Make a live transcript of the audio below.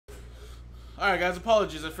Alright guys,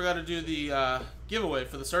 apologies. I forgot to do the giveaway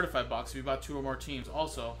for the certified box if you bought 2 or more teams.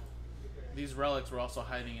 Also, these relics were also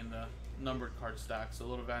hiding in the numbered card stack. So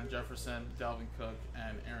little Van Jefferson, Dalvin Cook,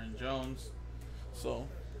 and Aaron Jones. So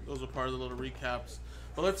those are part of the little recaps.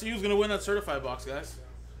 But let's see who's going to win that certified box, guys.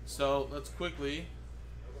 So let's quickly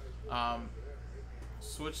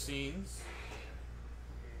switch scenes.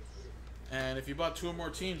 And if you bought 2 or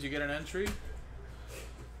more teams, you get an entry.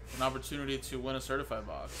 An opportunity to win a certified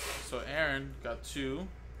box. So Aaron got 2.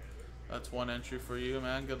 That's 1 entry for you,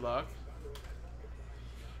 man. Good luck.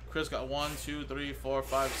 Chris got 1, 2, 3, 4,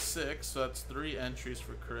 5, 6. So that's 3 entries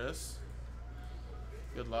for Chris.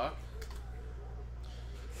 Good luck.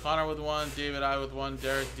 Connor with 1, David I with 1,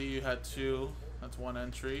 Derek D, you had 2. That's 1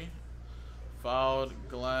 entry. Fouled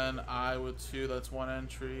Glenn I with 2. That's 1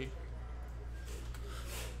 entry.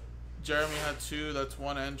 Jeremy had 2. That's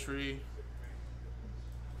 1 entry.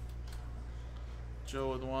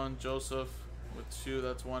 Joe with 1, Joseph with 2,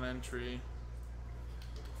 that's 1 entry.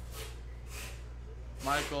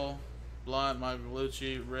 Michael, Blunt, Mike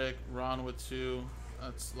Bellucci, Rick, Ron with 2,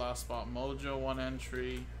 that's last spot. Mojo, 1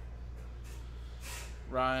 entry.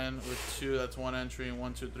 Ryan with 2, that's 1 entry. And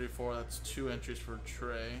 1, 2, 3, 4, that's 2 entries for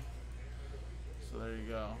Trey. So there you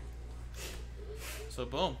go. So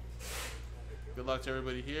boom. Good luck to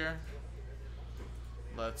everybody here.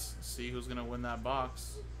 Let's see who's gonna win that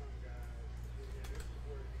box.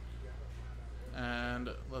 And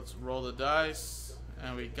let's roll the dice.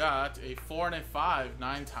 And we got a 4 and a 5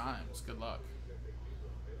 9 times. Good luck.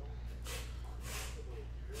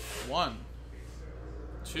 1,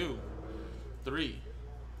 2, 3,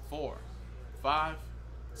 4, 5,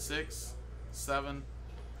 6, 7,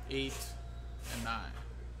 8, and 9.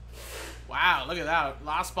 Wow, look at that.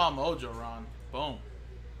 Last spot mojo, Ron. Boom.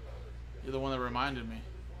 You're the one that reminded me.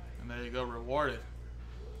 And there you go, rewarded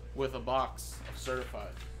with a box of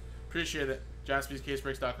certified. Appreciate it.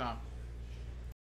 JaspysCaseBreaks.com.